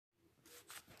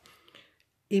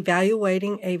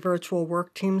Evaluating a virtual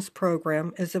work teams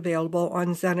program is available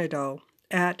on Zenodo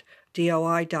at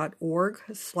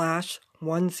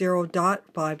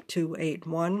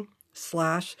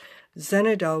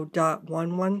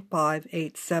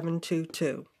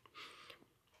doi.org/10.5281/Zenodo.1158722.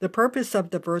 The purpose of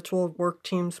the Virtual Work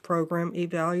Teams program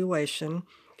evaluation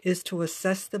is to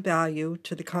assess the value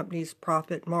to the company's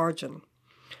profit margin.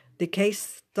 The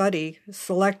case study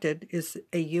selected is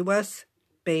a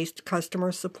U.S.-based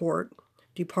customer support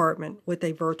department with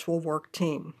a virtual work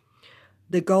team.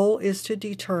 The goal is to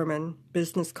determine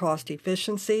business cost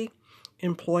efficiency,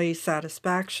 employee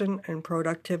satisfaction, and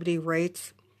productivity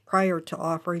rates prior to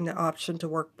offering the option to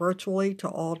work virtually to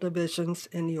all divisions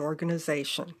in the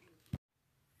organization.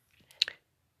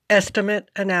 Estimate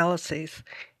analyses.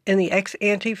 In the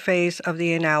ex-ante phase of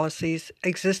the analyses,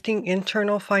 existing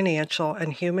internal financial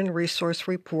and human resource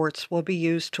reports will be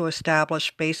used to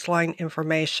establish baseline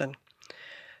information.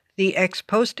 The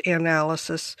ex-post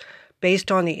analysis, based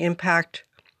on the impact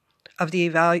of the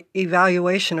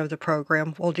evaluation of the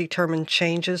program, will determine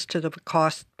changes to the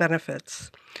cost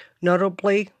benefits.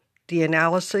 Notably, the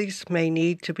analyses may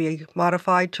need to be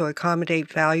modified to accommodate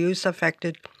values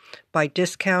affected by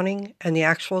discounting and the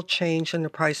actual change in the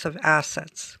price of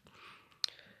assets.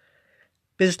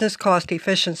 Business cost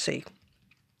efficiency.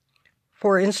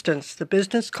 For instance, the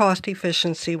business cost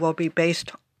efficiency will be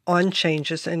based on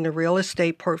changes in the real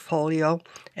estate portfolio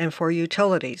and for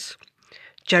utilities.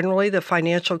 Generally, the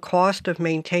financial cost of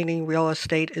maintaining real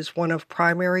estate is one of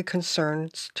primary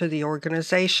concerns to the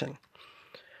organization.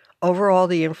 Overall,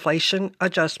 the inflation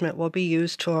adjustment will be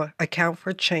used to account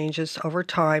for changes over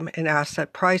time in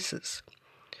asset prices.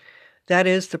 That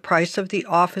is, the price of the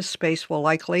office space will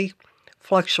likely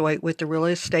fluctuate with the real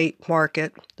estate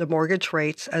market, the mortgage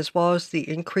rates, as well as the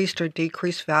increased or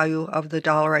decreased value of the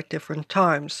dollar at different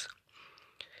times.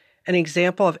 An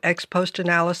example of ex-post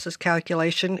analysis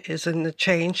calculation is in the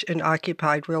change in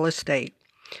occupied real estate.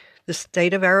 The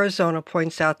state of Arizona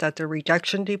points out that the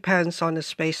reduction depends on the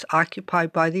space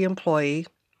occupied by the employee,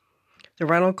 the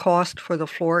rental cost for the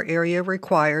floor area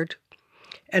required,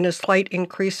 and a slight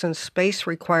increase in space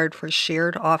required for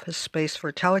shared office space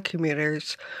for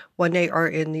telecommuters when they are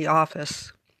in the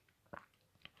office.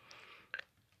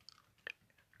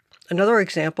 Another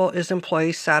example is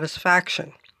employee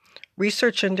satisfaction.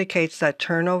 Research indicates that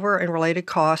turnover and related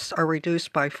costs are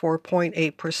reduced by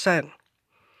 4.8%.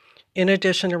 In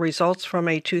addition, the results from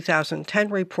a 2010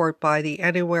 report by the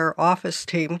Anywhere Office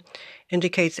team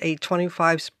indicates a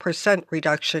 25%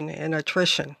 reduction in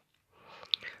attrition.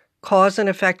 Cause and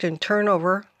effect in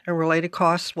turnover and related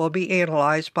costs will be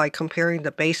analyzed by comparing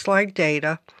the baseline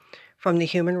data from the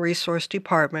Human Resource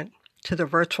Department to the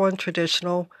virtual and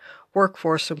traditional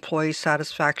workforce employee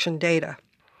satisfaction data.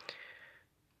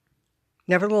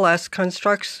 Nevertheless,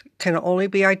 constructs can only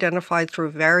be identified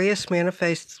through various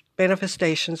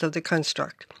manifestations of the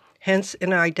construct. Hence,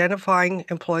 in identifying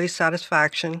employee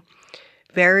satisfaction,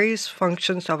 various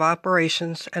functions of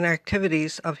operations and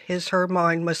activities of his/her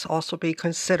mind must also be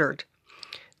considered.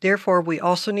 Therefore, we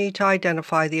also need to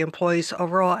identify the employee's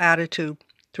overall attitude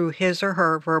through his or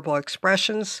her verbal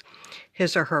expressions,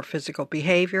 his or her physical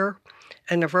behavior,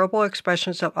 and the verbal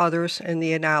expressions of others in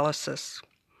the analysis.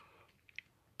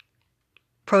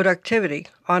 Productivity.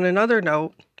 On another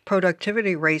note,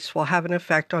 productivity rates will have an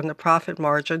effect on the profit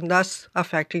margin, thus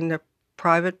affecting the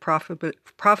private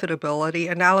profitability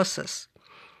analysis.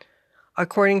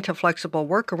 According to flexible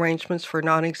work arrangements for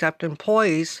non-exempt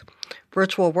employees,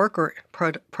 virtual worker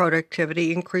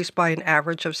productivity increased by an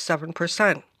average of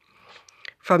 7%.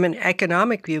 From an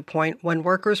economic viewpoint, when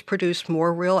workers produce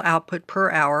more real output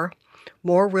per hour,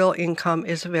 more real income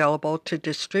is available to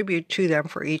distribute to them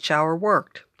for each hour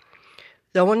worked.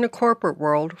 Though in the corporate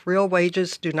world, real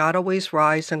wages do not always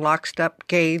rise in lockstep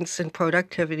gains in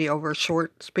productivity over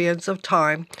short spans of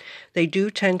time, they do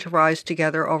tend to rise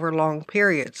together over long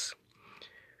periods.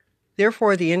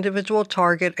 Therefore, the individual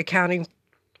target accounting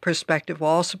perspective will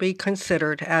also be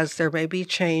considered, as there may be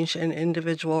change in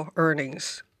individual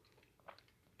earnings.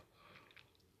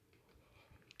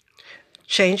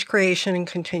 Change creation and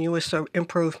continuous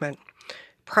improvement.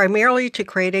 Primarily to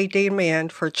create a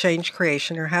demand for change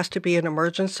creation, there has to be an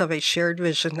emergence of a shared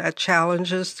vision that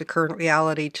challenges the current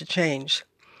reality to change.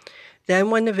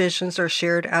 Then, when the visions are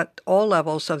shared at all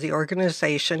levels of the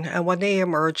organization and when they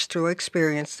emerge through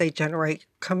experience, they generate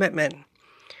commitment.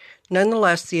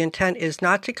 Nonetheless, the intent is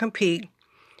not to compete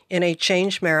in a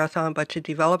change marathon, but to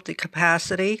develop the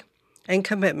capacity and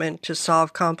commitment to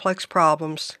solve complex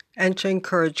problems and to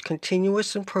encourage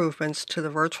continuous improvements to the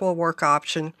virtual work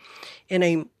option in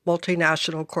a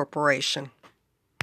multinational corporation.